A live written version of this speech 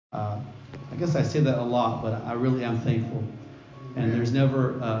I guess I say that a lot, but I really am thankful. And there's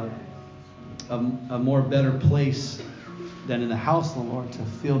never a more better place than in the house of the Lord to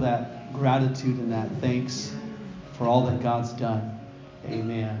feel that gratitude and that thanks for all that God's done.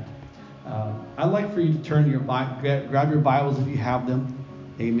 Amen. I'd like for you to turn grab your Bibles if you have them.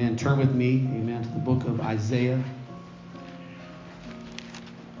 Amen. Turn with me, amen, to the book of Isaiah.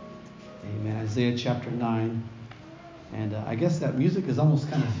 Amen. Isaiah chapter 9. And I guess that music is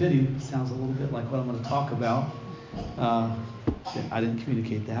almost kind of fitting. It sounds a little bit like what I'm going to talk about. I didn't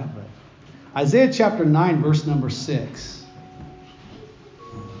communicate that, but Isaiah chapter 9, verse number 6.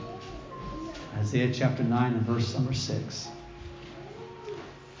 Isaiah chapter 9 and verse number 6.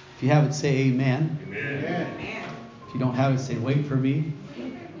 If you have it, say amen. Amen. If you don't have it, say wait for me.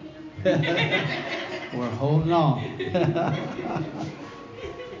 We're holding on.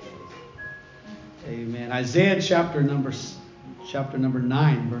 Amen. Isaiah chapter number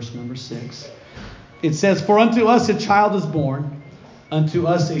 9, verse number 6. It says, "For unto us a child is born, unto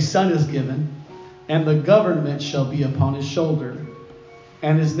us a son is given, and the government shall be upon his shoulder.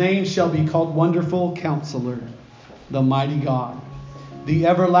 And his name shall be called Wonderful Counselor, the Mighty God, the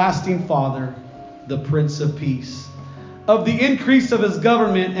Everlasting Father, the Prince of Peace. Of the increase of his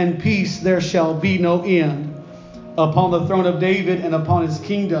government and peace there shall be no end, upon the throne of David and upon his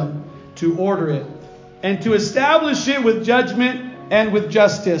kingdom, to order it, and to establish it with judgment and with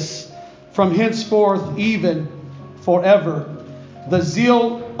justice, from henceforth even forever. The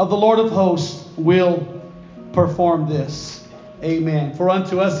zeal of the Lord of hosts will perform this." Amen. "For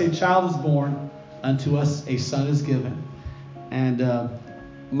unto us a child is born, unto us a son is given." And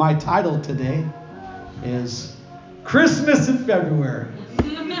my title today is Christmas in February.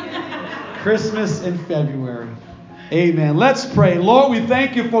 Christmas in February. Amen. Let's pray. Lord, we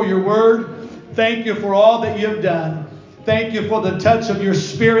thank you for your word. Thank you for all that you have done. Thank you for the touch of your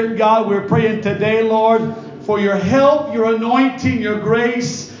Spirit, God. We're praying today, Lord, for your help, your anointing, your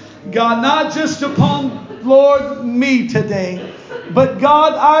grace. God, not just upon, Lord, me today, but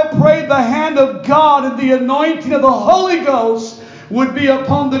God, I pray the hand of God and the anointing of the Holy Ghost would be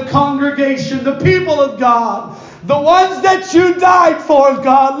upon the congregation, the people of God, the ones that you died for,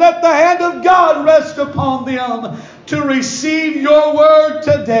 God. Let the hand of God rest upon them to receive your word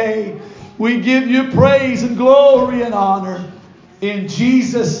today. We give you praise and glory and honor in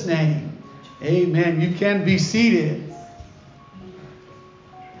Jesus' name. Amen. You can be seated.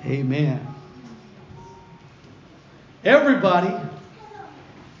 Amen. Everybody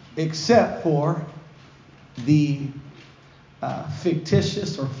except for the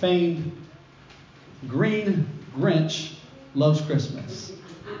fictitious or feigned Green Grinch loves Christmas.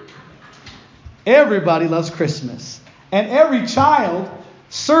 Everybody loves Christmas. And every child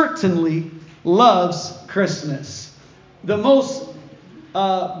certainly loves Christmas. The most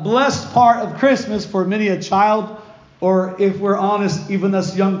blessed part of Christmas for many a child, or if we're honest, even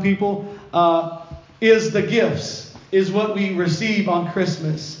us young people, is the gifts, is what we receive on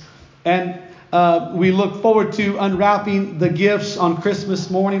Christmas. And we look forward to unwrapping the gifts on Christmas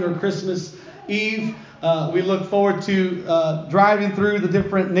morning or Christmas Eve. We look forward to driving through the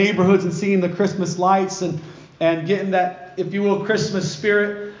different neighborhoods and seeing the Christmas lights and getting that, if you will, Christmas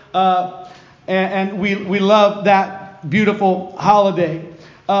spirit. And we love that beautiful holiday.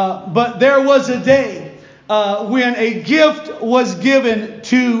 But there was a day when a gift was given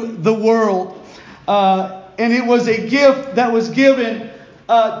to the world. And it was a gift that was given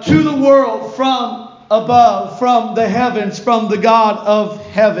to the world from above, from the heavens, from the God of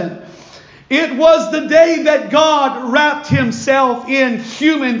heaven. It was the day that God wrapped himself in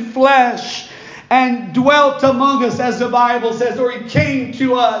human flesh and dwelt among us, as the Bible says, or he came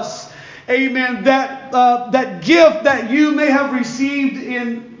to us. Amen. That gift that you may have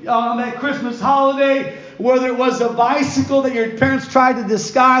received on that Christmas holiday, whether it was a bicycle that your parents tried to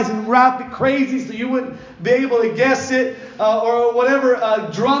disguise and wrap it crazy so you wouldn't be able to guess it, or whatever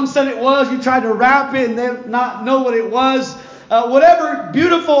drum set it was, you tried to wrap it and then not know what it was. Whatever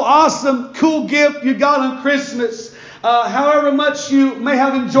beautiful, awesome, cool gift you got on Christmas, however much you may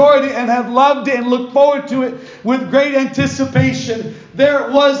have enjoyed it and have loved it and looked forward to it with great anticipation, there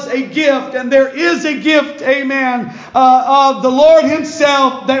was a gift, and there is a gift, amen, of the Lord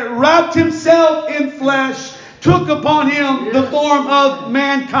himself that wrapped himself in flesh, took upon him the form of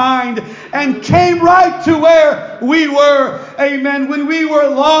mankind, and came right to where we were, amen, when we were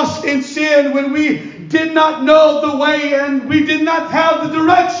lost in sin, when we did not know the way and we did not have the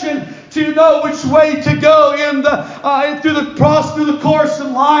direction to know which way to go through the course of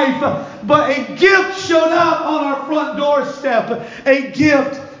life. But a gift showed up on our front doorstep. A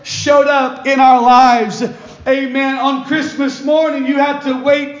gift showed up in our lives. Amen. On Christmas morning, you had to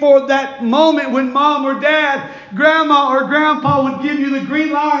wait for that moment when mom or dad, grandma or grandpa would give you the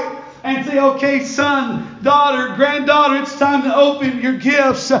green light and say, okay, son, daughter, granddaughter, it's time to open your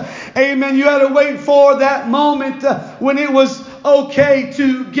gifts. Amen. You had to wait for that moment when it was okay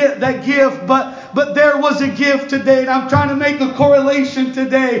to get that gift. But there was a gift today, and I'm trying to make a correlation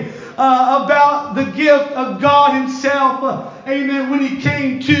today about the gift of God Himself. Amen. When He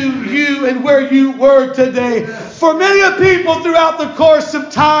came to you and where you were today. For many of people throughout the course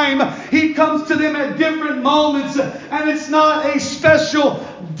of time, He comes to them at different moments. And it's not a special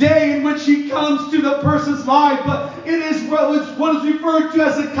day in which He comes to the person's life. But it is what is referred to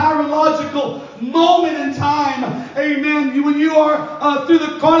as a chronological moment in time. Amen. When you are through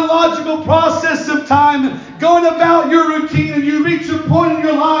the chronological process of time, going about your routine, and you reach a point in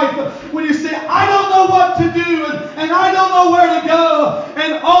your life when you say, I don't know what to do, and I don't know where to go.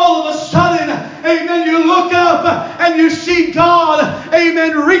 And all of a sudden, amen, you look up and you see God,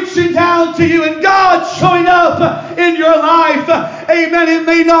 amen, reaching down to you, and God showing up in your life. Amen. It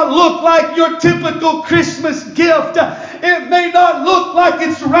may not look like your typical Christmas gift. It may not look like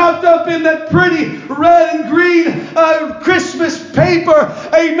it's wrapped up in that pretty red and green Christmas paper.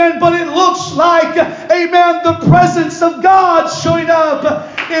 Amen. But it looks like, amen, the presence of God showing up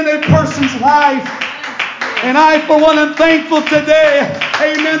in a person's life. And I, for one, am thankful today,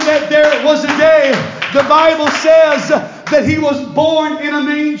 amen, that there was a day. The Bible says that He was born in a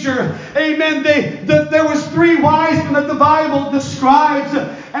manger. Amen. There was 3 wise men that the Bible describes.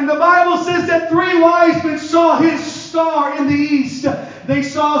 And the Bible says that 3 wise men saw His star in the east. They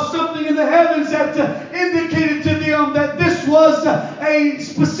saw something in the heavens that indicated to them that this was a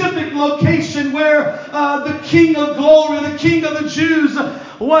specific location where the King of Glory, the King of the Jews,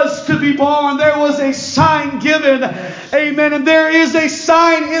 was to be born. There was a sign given. Amen. And there is a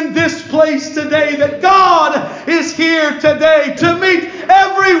sign in this place today that God is here today to meet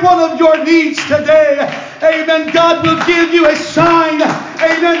every one of your needs today. Amen. God will give you a sign.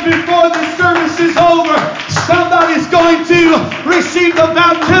 Amen. Before the service is over, somebody's going to receive the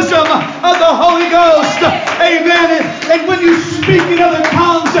baptism of the Holy Ghost. Amen. And when you speak in other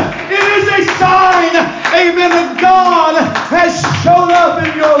tongues, it is a sign, amen, that God has shown up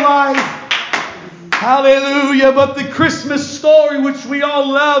in your life. Hallelujah. But the Christmas story, which we all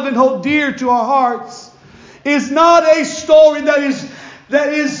love and hold dear to our hearts, is not a story that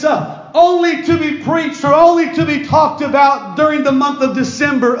is only to be preached or only to be talked about during the month of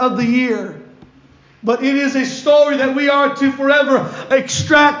December of the year. But it is a story that we are to forever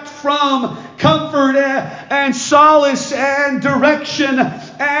extract from comfort and solace and direction,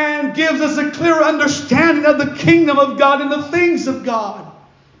 and gives us a clear understanding of the kingdom of God and the things of God.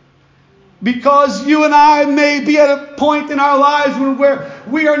 Because you and I may be at a point in our lives where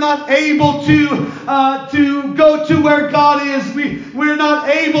we are not able to go to where God is. We're not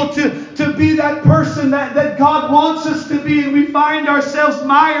able to be that person that God wants us to be. And we find ourselves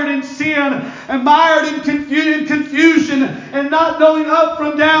mired in sin and mired in confusion and not knowing up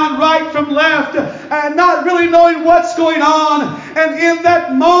from down, right from left, and not really knowing what's going on. And in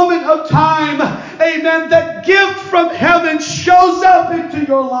that moment of time, amen, that gift from heaven shows up into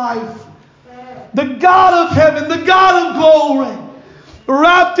your life. The God of heaven, the God of glory,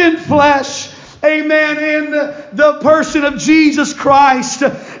 wrapped in flesh, amen, in the person of Jesus Christ.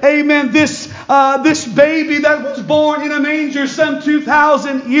 Amen. This baby that was born in a manger some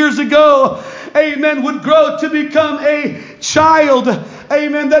 2,000 years ago, amen, would grow to become a child,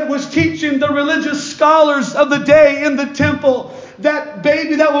 amen, that was teaching the religious scholars of the day in the temple. That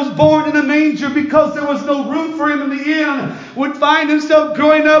baby that was born in a manger, because there was no room for him in the inn, would find himself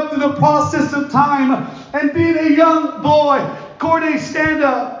growing up through the process of time and being a young boy. Corday, stand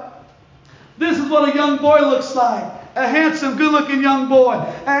up. This is what a young boy looks like. A handsome, good-looking young boy.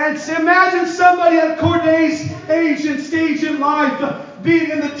 And imagine somebody at Corday's age and stage in life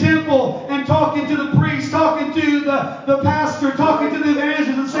being in the temple and talking to the priest, talking to the pastor, talking to the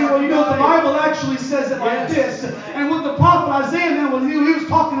evangelist, and saying, well, you know what, the Bible actually says it like this. And what the prophet Isaiah meant was he was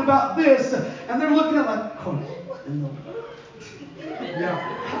talking about this. And they're looking at like, Corday, what in the world?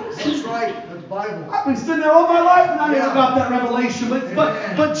 Yeah, that's right. That's Bible. I've been sitting there all my life and I never got that revelation.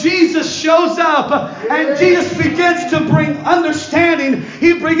 But Jesus shows up and Jesus begins to bring understanding.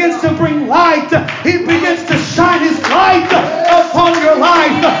 He begins to bring light. He begins to shine His light upon your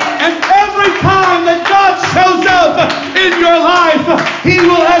life. And every time that God shows up in your life, He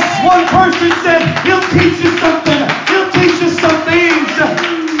will, as one person said, He'll teach you something. He'll teach you some things.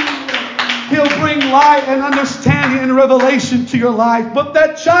 He'll bring light and understanding and revelation to your life. But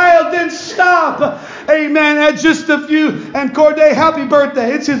that child didn't stop, amen, at just a few. And Corday, happy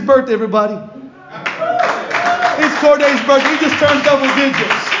birthday. It's his birthday, everybody. Corday's birthday. He just turned double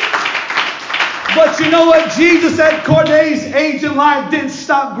digits. But you know what? Jesus at Corday's age in life didn't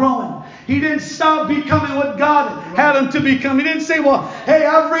stop growing. He didn't stop becoming what God had him to become. He didn't say, well, hey,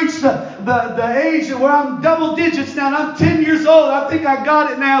 I've reached the age where I'm double digits now and I'm 10 years old. I think I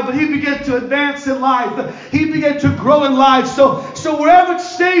got it now. But he began to advance in life. He began to grow in life. So wherever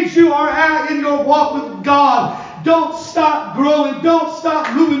stage you are at in your walk with God, don't stop growing. Don't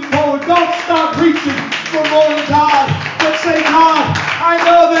stop moving forward. Don't stop reaching for more of God. But say, God, I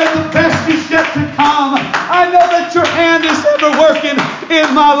know that the best is yet to come. I know that your hand is ever working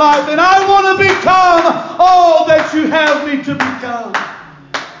in my life. And I want to become all that you have me to become.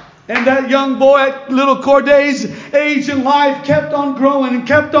 And that young boy at little Corday's age in life kept on growing and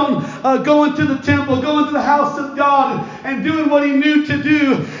kept on going to the temple, going to the house of God and doing what he knew to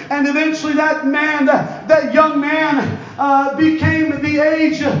do. And eventually that young man became the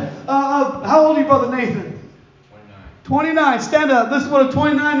age of, how old are you, Brother Nathan? 29. Stand up. This is what a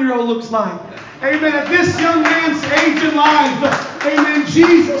 29-year-old looks like. Amen. At this young man's age in life, amen,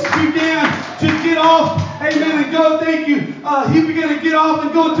 Jesus began to get off, amen, and go, thank you. He began to get off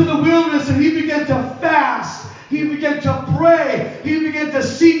and go to the wilderness, and he began to fast. He began to pray. He began to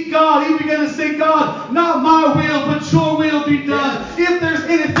seek God. He began to say, God, not my will, but your will be done. If there's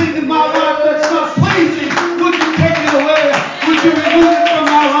anything in my life that's not pleasing, would you take it away? Would you remove it from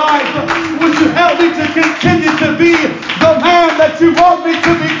my life? Would you help me to continue to be the man that you want me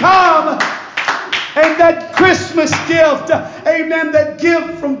to become? And that Christmas gift, amen, that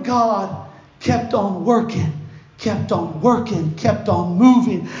gift from God kept on working, kept on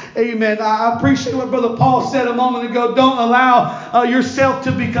moving. Amen. I appreciate what Brother Paul said a moment ago. Don't allow yourself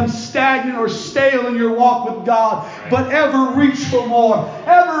to become stagnant or stale in your walk with God, but ever reach for more.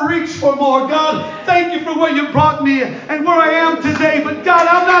 Ever reach for more. God, thank you for where you brought me and where I am today. But God,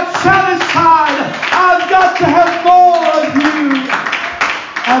 I'm not satisfied. I've got to have more of you.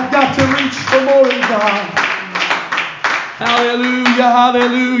 I've got to reach for more in God. Hallelujah,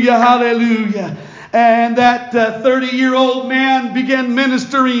 hallelujah, hallelujah. And that 30-year-old man began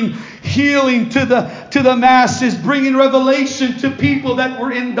ministering healing to the masses, bringing revelation to people that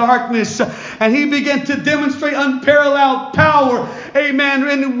were in darkness. And he began to demonstrate unparalleled power. Amen.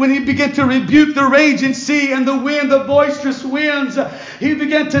 And when he began to rebuke the raging sea and the wind, the boisterous winds, he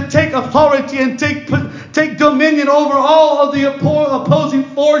began to take authority and take dominion over all of the opposing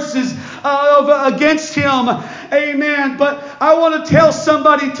forces against him. Amen. But I want to tell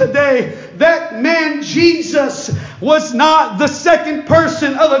somebody today, that man Jesus was not the second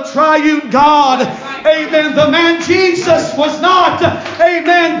person of a triune God. Amen. The man Jesus was not,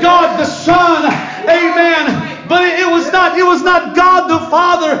 amen, God the Son. Amen. But it was not God the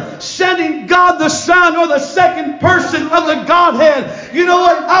Father sending God the Son or the second person of the Godhead. You know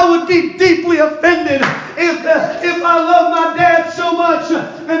what? I would be deeply offended if I love my dad so much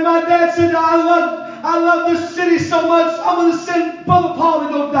and my dad said, I love this city so much, I'm going to send Brother Paul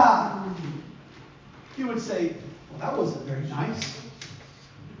to go die. He would say, well, that wasn't very nice.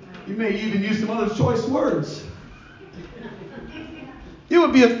 You may even use some other choice words. You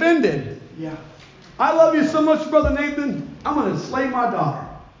would be offended. Yeah. I love you so much, Brother Nathan, I'm going to slay my daughter.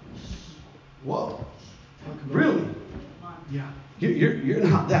 Whoa. Really? Yeah. You're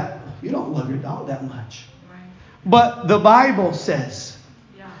not that, you don't love your daughter that much. But the Bible says,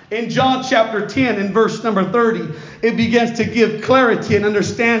 in John chapter 10 and verse number 30, it begins to give clarity and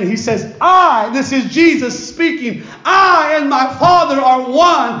understanding. He says, this is Jesus speaking, I and my Father are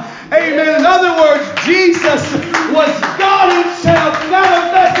one. Amen. In other words, Jesus was God himself,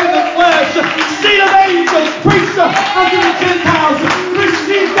 manifest in the flesh, seed of angels, preached unto the Gentiles,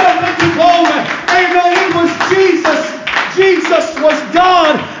 received them into glory. Amen. It was Jesus. Jesus was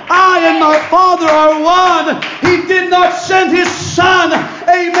God. I and my Father are one. He did not send his Son,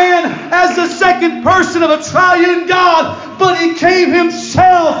 amen, as the second person of a triune God, but he came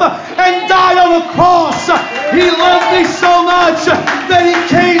himself and died on the cross. He loved me so much that he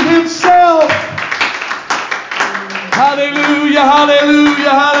came himself. Hallelujah, hallelujah,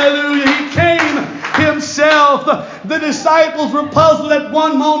 hallelujah. He came himself. The disciples were puzzled at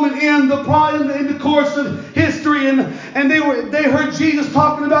one moment in the course of history, and they heard Jesus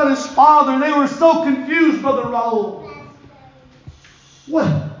talking about his Father, and they were so confused, Brother Raul. What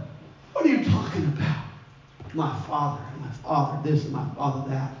are you talking about? My Father this and my Father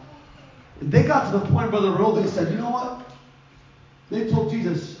that. And they got to the point, Brother Raul, they said, you know what? They told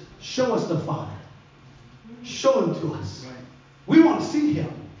Jesus, show us the Father. Show him to us. We want to see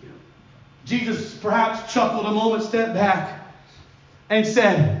him. Jesus perhaps chuckled a moment, stepped back, and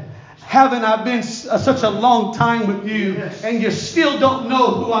said, haven't I been such a long time with you, and you still don't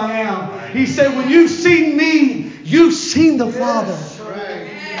know who I am? He said, when you've seen me, you've seen the Father.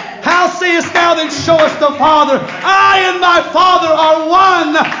 How sayest thou then, show us the Father? I and my Father are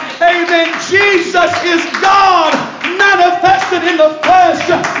one. Amen. Jesus is God manifested in the flesh.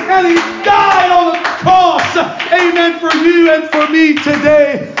 And He died on the cross. Amen. For you and for me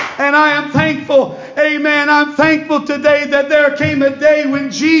today. And I am thankful. Amen. I'm thankful today that there came a day when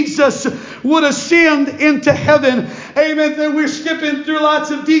Jesus would ascend into heaven. Amen. Then we're skipping through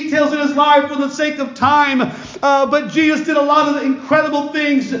lots of details in His life for the sake of time. But Jesus did a lot of incredible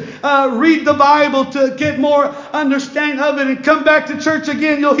things. Read the Bible to get more understanding of it. And come back to church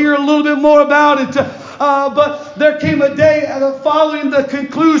again. You'll hear a little bit more about it. But there came a day following the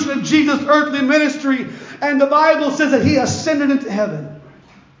conclusion of Jesus' earthly ministry. And the Bible says that He ascended into heaven.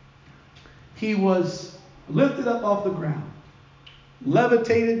 He was lifted up off the ground,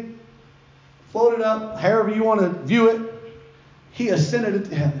 levitated, floated up, however you want to view it. He ascended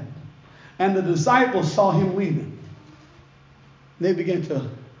into heaven. And the disciples saw Him leaving. They began to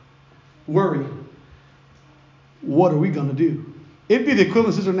worry. What are we going to do? It'd be the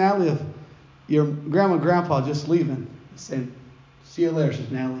equivalent, Sister Natalie, of your grandma and grandpa just leaving, saying, see you later,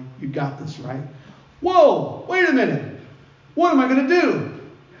 Sister Natalie. You got this, right? Whoa, wait a minute. What am I going to do?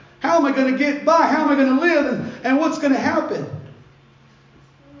 How am I going to get by? How am I going to live? And what's going to happen?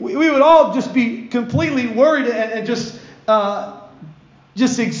 We would all just be completely worried and just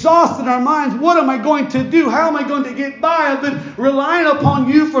exhausted in our minds. What am I going to do? How am I going to get by? I've been relying upon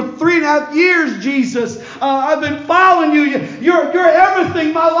you for 3.5 years, Jesus. I've been following you. You're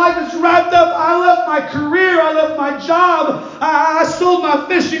everything. My life is wrapped up. I left my career. I left my job. I sold my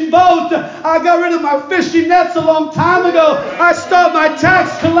fishing boat. I got rid of my fishing nets a long time ago. I stopped my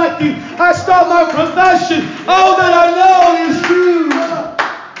tax collecting. I stopped my profession. All that I know is you.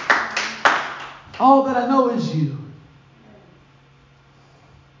 All that I know is you.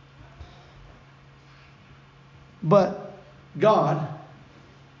 But God,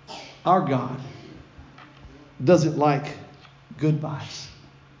 our God, doesn't like goodbyes.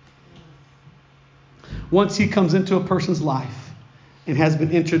 Once He comes into a person's life and has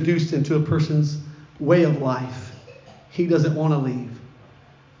been introduced into a person's way of life, He doesn't want to leave.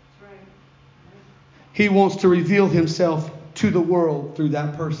 He wants to reveal Himself to the world through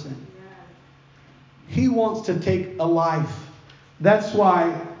that person. He wants to take a life. That's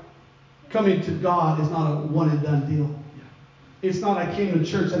why coming to God is not a one and done deal. It's not I came to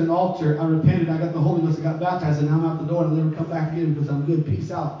church at an altar, I repented, I got the Holy Ghost, I got baptized, and now I'm out the door and I'll never come back again because I'm good. Peace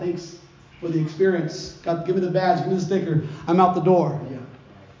out. Thanks for the experience. God, give me the badge, give me the sticker. I'm out the door.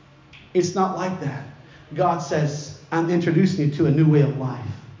 It's not like that. God says, I'm introducing you to a new way of life.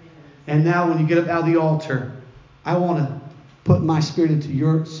 And now when you get up out of the altar, I want to put my spirit into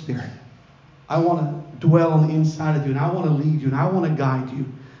your spirit. I want to dwell on the inside of you, and I want to lead you, and I want to guide you.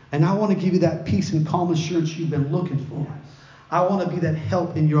 And I want to give you that peace and calm assurance you've been looking for. I want to be that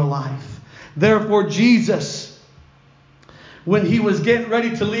help in your life. Therefore, Jesus, when He was getting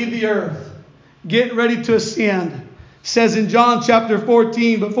ready to leave the earth, getting ready to ascend, says in John chapter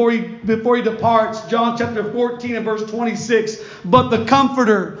 14, before he departs, John chapter 14 and verse 26, but the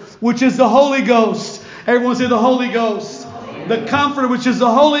Comforter, which is the Holy Ghost. Everyone say the Holy Ghost. The Comforter, which is the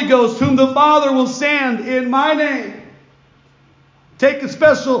Holy Ghost, whom the Father will send in my name. Take a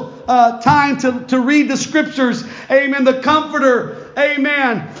special time to read the Scriptures. Amen. The Comforter.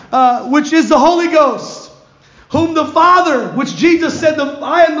 Amen. Which is the Holy Ghost. Whom the Father, which Jesus said,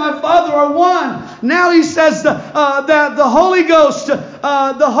 I and my Father are one. Now He says that the Holy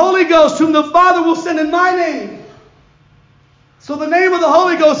Ghost, whom the Father will send in my name. So the name of the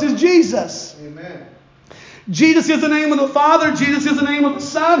Holy Ghost is Jesus. Amen. Jesus is the name of the Father. Jesus is the name of the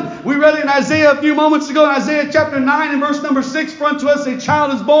Son. We read it in Isaiah a few moments ago. In Isaiah chapter 9 and verse number 6. For unto us a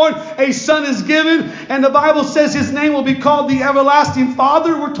child is born, a son is given. And the Bible says His name will be called the Everlasting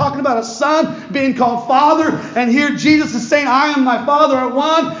Father. We're talking about a son being called Father. And here Jesus is saying, I and my Father are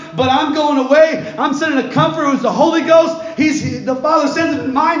one. But I'm going away. I'm sending a Comforter who's the Holy Ghost. The Father sends Him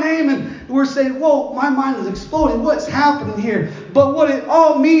in my name. And we're saying, whoa, my mind is exploding. What's happening here? But what it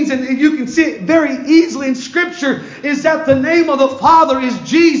all means, and you can see it very easily in Scripture, is that the name of the Father is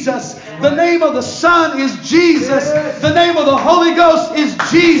Jesus. The name of the Son is Jesus. The name of the Holy Ghost is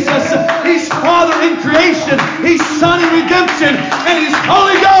Jesus. He's Father in creation. He's Son in redemption. And He's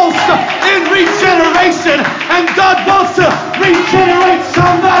Holy Ghost in regeneration. And God wants to regenerate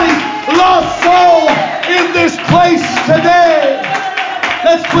somebody's lost soul in this place today.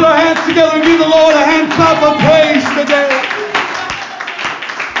 Let's put our hands together and give the Lord a hand clap of praise today.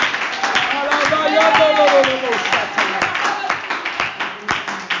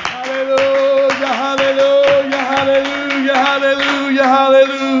 Hallelujah, hallelujah, hallelujah, hallelujah,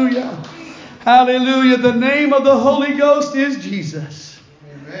 hallelujah. Hallelujah. The name of the Holy Ghost is Jesus.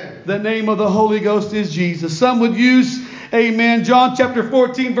 Amen. The name of the Holy Ghost is Jesus. Some would use, amen, John chapter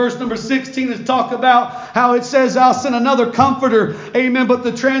 14, verse number 16 to talk about how it says, I'll send another comforter. Amen. But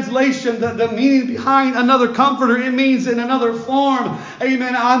the translation, the meaning behind another comforter, it means in another form.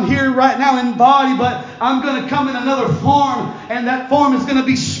 Amen. I'm here right now in body, but I'm going to come in another form. And that form is going to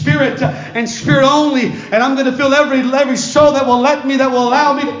be spirit and spirit only. And I'm going to fill every soul that will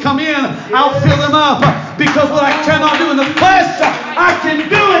allow me to come in. I'll fill them up. Because what I cannot do in the flesh, I can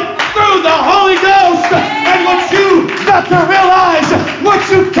do it through the Holy Ghost. And what you got to realize, what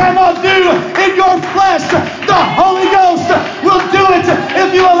you cannot do in your flesh, the Holy Ghost will do it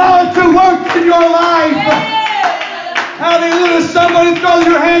if you allow it to work in your life. Hallelujah. Somebody throw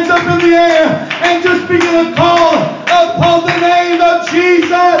your hands up in the air and just begin to call upon the name of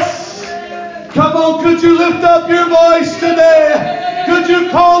Jesus. Come on, could you lift up your voice today? Could you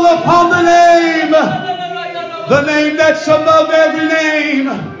call upon the name? The name that's above every name.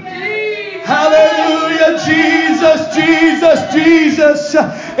 Hallelujah. Jesus, Jesus, Jesus.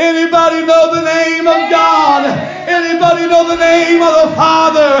 Anybody know the name of God? Anybody know the name of the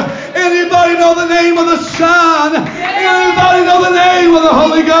Father? Anybody know the name of the Son? Anybody know the name of the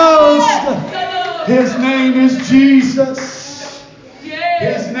Holy Ghost? His name is Jesus.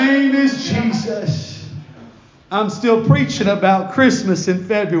 His name is Jesus. I'm still preaching about Christmas in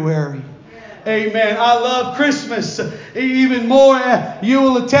February. Amen. I love Christmas even more. You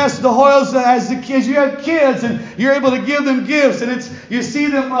will attest to the Hoyles as the kids. You have kids and you're able to give them gifts, and you see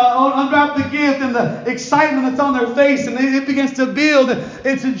them unwrap the gift and the excitement that's on their face, and it begins to build.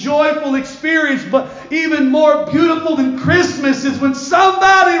 It's a joyful experience. But even more beautiful than Christmas is when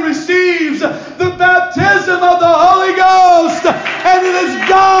somebody receives the baptism of the Holy Ghost, and it is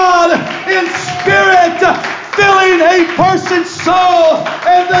God in spirit filling a person's soul,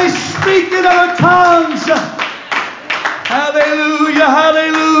 and they speak in other tongues. Hallelujah,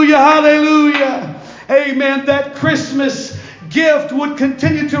 hallelujah, hallelujah. Amen. That Christmas gift would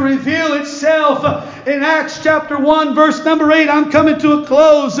continue to reveal itself in Acts chapter 1, verse number 8. I'm coming to a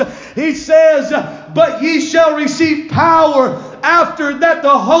close. He says, but ye shall receive power after that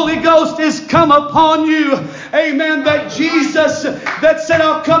the Holy Ghost is come upon you. Amen. That Jesus that said,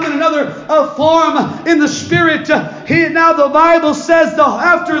 I'll come in another form in the Spirit. Now the Bible says,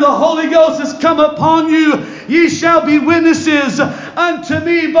 after the Holy Ghost is come upon you, ye shall be witnesses unto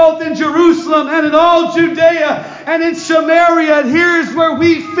me both in Jerusalem and in all Judea and in Samaria. And here's where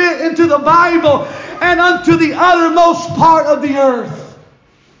we fit into the Bible, and unto the uttermost part of the earth.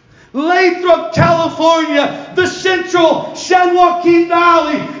 Lathrop, California, the central San Joaquin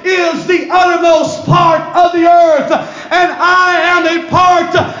Valley is the uttermost part of the earth. And I am a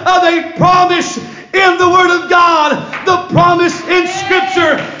part of a promise in the Word of God, the promise in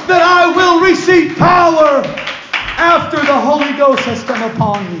Scripture that I will receive power after the Holy Ghost has come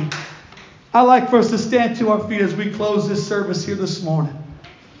upon me. I'd like for us to stand to our feet as we close this service here this morning.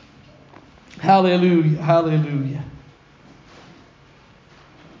 Hallelujah, hallelujah.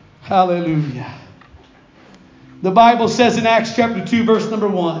 Hallelujah. The Bible says in Acts chapter 2, verse number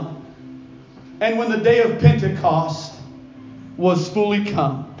 1, and when the day of Pentecost was fully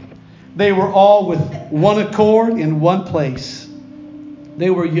come, they were all with one accord in one place. They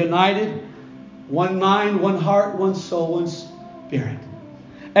were united, one mind, one heart, one soul, one spirit.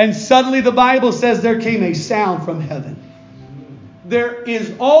 And suddenly the Bible says there came a sound from heaven. There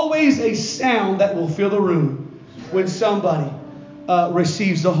is always a sound that will fill the room when somebody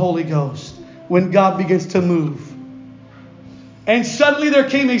receives the Holy Ghost, when God begins to move. And suddenly there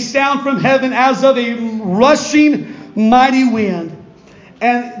came a sound from heaven as of a rushing mighty wind.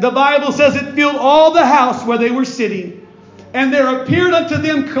 And the Bible says it filled all the house where they were sitting. And there appeared unto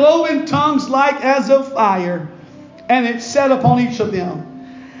them cloven tongues like as of fire, and it sat upon each of them.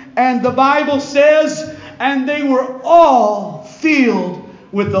 And the Bible says, and they were all filled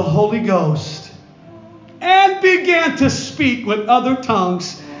with the Holy Ghost, and began to speak with other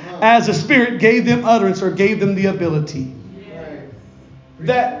tongues as the Spirit gave them utterance or gave them the ability. Yes.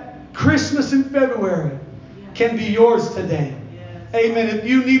 That Christmas in February can be yours today. Yes. Amen. If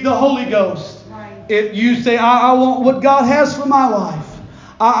you need the Holy Ghost, if you say, I want what God has for my life.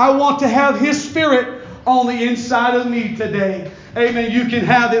 I want to have His Spirit on the inside of me today. Amen. You can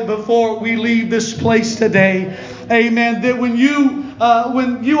have it before we leave this place today. Amen. That when you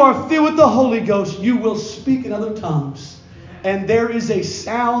are filled with the Holy Ghost, you will speak in other tongues. And there is a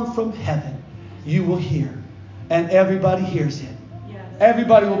sound from heaven you will hear. And everybody hears it. Yes.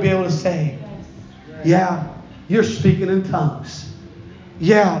 Everybody will be able to say, yeah, you're speaking in tongues.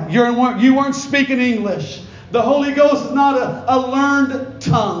 Yeah, you weren't speaking English. The Holy Ghost is not a learned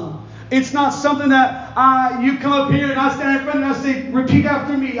tongue. It's not something that you come up here and I stand in front and I say, repeat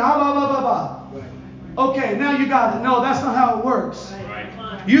after me. Ah, blah, blah, blah, blah. Okay, now you got it. No, that's not how it works.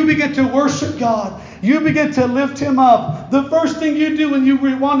 You begin to worship God. You begin to lift Him up. The first thing you do when you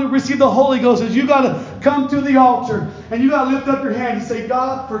want to receive the Holy Ghost is you got to come to the altar and you got to lift up your hand and say,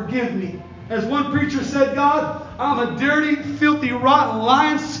 God, forgive me. As one preacher said, God, I'm a dirty, filthy, rotten,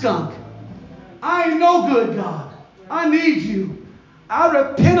 lying skunk. I ain't no good, God. I need you. I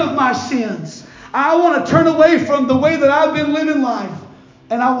repent of my sins. I want to turn away from the way that I've been living life.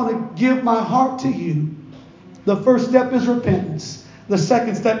 And I want to give my heart to you. The first step is repentance. The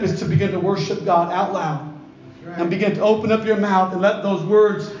second step is to begin to worship God out loud. And begin to open up your mouth and let those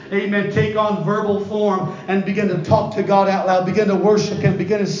words, amen, take on verbal form and begin to talk to God out loud. Begin to worship Him.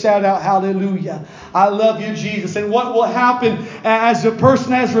 Begin to shout out, hallelujah. I love you, Jesus. And what will happen as a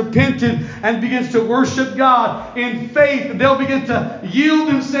person has repented and begins to worship God in faith, they'll begin to yield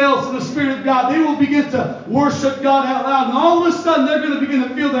themselves to the Spirit of God. They will begin to worship God out loud. And all of a sudden, they're going to begin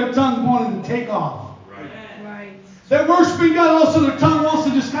to feel their tongue wanting to take off. They're worshiping God, also their tongue wants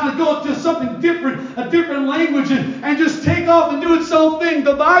to just kind of go into something different, a different language, and just take off and do its own thing.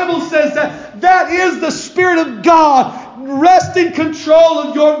 The Bible says that is the Spirit of God. Rest in control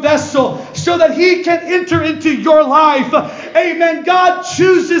of your vessel so that He can enter into your life. Amen. God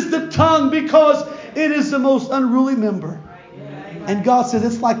chooses the tongue because it is the most unruly member. And God says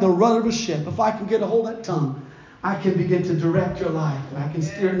it's like the rudder of a ship. If I can get a hold of that tongue, I can begin to direct your life. I can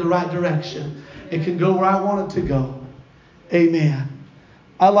steer in the right direction. It can go where I want it to go. Amen.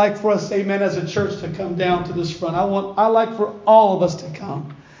 I like for us, amen, as a church to come down to this front. I like for all of us to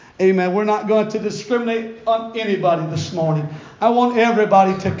come. Amen. We're not going to discriminate on anybody this morning. I want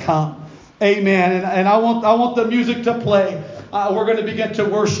everybody to come. Amen. And I want the music to play. We're going to begin to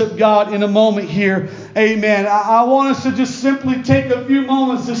worship God in a moment here. Amen. I want us to just simply take a few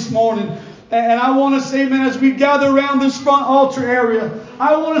moments this morning. And I want us, amen, as we gather around this front altar area,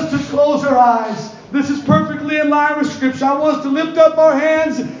 I want us to close our eyes. This is perfectly in line with Scripture. I want us to lift up our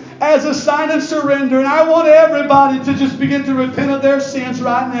hands as a sign of surrender. And I want everybody to just begin to repent of their sins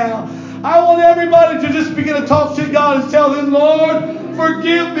right now. I want everybody to just begin to talk to God and tell Him, Lord,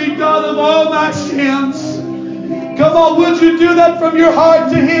 forgive me, God, of all my sins. Come on, would you do that from your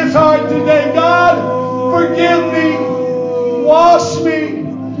heart to His heart today? God, forgive me. Wash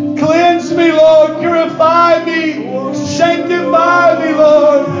me. Cleanse me, Lord. Purify me. Sanctify me,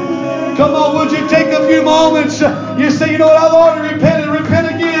 Lord. Come on, would you take a few moments? You say, you know what, I've already repented. Repent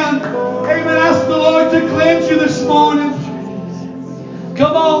again. Amen. Ask the Lord to cleanse you this morning.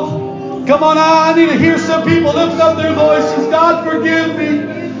 Come on. Come on. I need to hear some people lift up their voices. God, forgive me.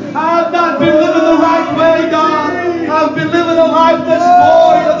 I've not been living the right way, God. I've been living a life that's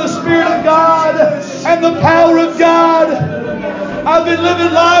void of the Spirit of God and the power of God. I've been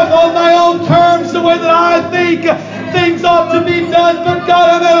living life on my own terms, the way that I think things ought to be done. But God,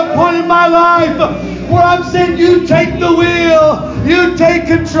 I'm at a point in my life where I'm saying, you take the wheel. You take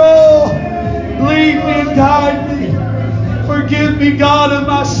control. Lead me and guide me. Forgive me, God, of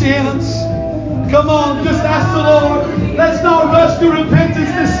my sins. Come on, just ask the Lord. Let's not rush to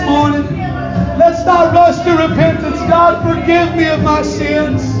repentance this morning. Let's not rush to repentance. God, forgive me of my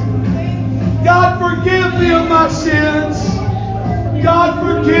sins. God, forgive me of my sins. God,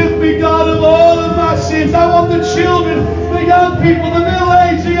 forgive me, God, of all of my sins. I want the children, the young people, the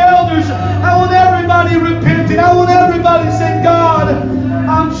middle-aged, the elders. I want everybody repenting. I want everybody saying, God,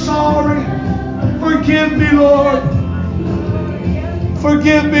 I'm sorry. Forgive me, Lord.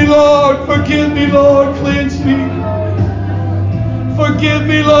 Forgive me, Lord. Forgive me, Lord. Cleanse me. Forgive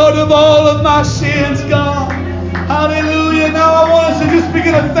me, Lord, of all of my sins, God. Hallelujah. Now I want us to just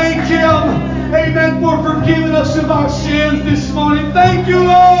begin to thank Him. Amen. For forgiving us of our sins this morning. Thank you,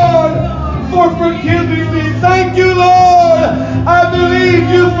 Lord, for forgiving me. Thank you, Lord. I believe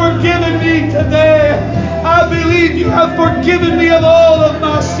you've forgiven me today. I believe you have forgiven me of all of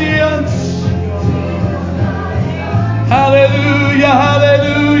my sins. Hallelujah,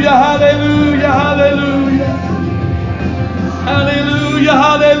 hallelujah, hallelujah, hallelujah. Hallelujah,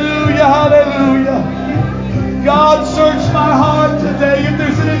 hallelujah, hallelujah. God, search my heart today. If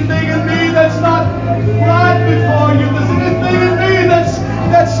there's anything in me that's not right before you, if there's anything in me that's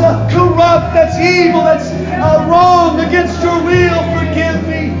corrupt, that's evil, that's wrong against your will, forgive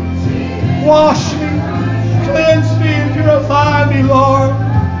me. Wash me, cleanse me, and purify me, Lord.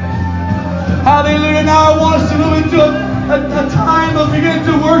 Hallelujah. Now I want us to move into a time of beginning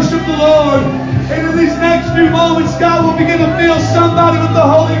to worship the Lord. And in these next few moments, God will begin to fill somebody with the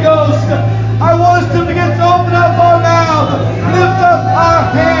Holy Ghost. I want us to begin to open up our mouth, lift up our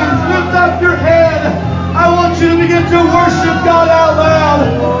hands, lift up your head. I want you to begin to worship God out loud.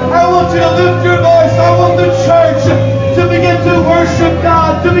 I want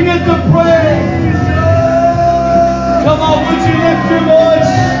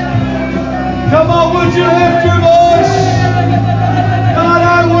would you lift your voice? God,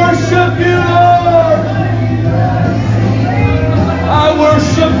 I worship you, Lord. I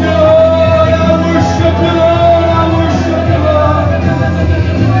worship you, Lord. I worship you, Lord. I worship you, Lord.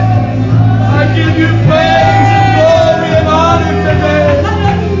 I give you praise and glory and honor today.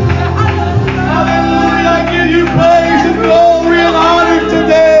 Hallelujah. I give you praise and glory and honor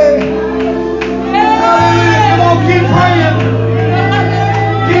today. Hallelujah. Come on, keep praying.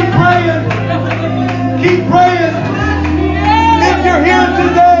 Keep praying. Keep praying. If you're here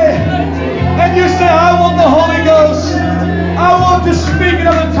today and you say, I want the Holy Ghost, I want to speak in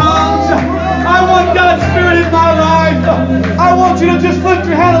other tongues, I want God's Spirit in my life, I want you to just lift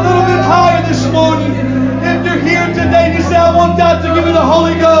your hand a little bit higher this morning. If you're here today and you say, I want God to give me the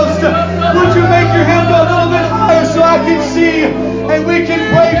Holy Ghost, would you make your hand go a little bit higher so I can see and we can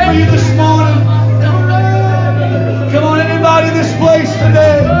pray for you this morning? Come on, anybody in this place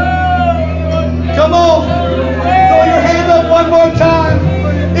today? Come on. Throw your hand up one more time.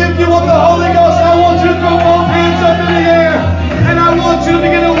 If you want the Holy Ghost, I want you to throw both hands up in the air. And I want you to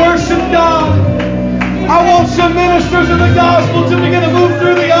begin to worship God. I want some ministers of the gospel to begin to move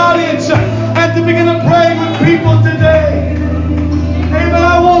through the audience and to begin to pray with people today. Amen.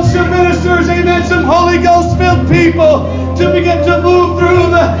 I want some ministers, amen, some Holy Ghost filled people to begin to move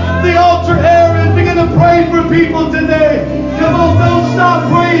through the altar area and begin to pray for people today. Come on, don't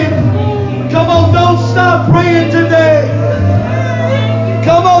stop praying. Come on, don't stop praying today.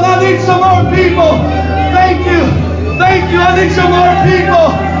 Come on, I need some more people. Thank you. Thank you. I need some more people.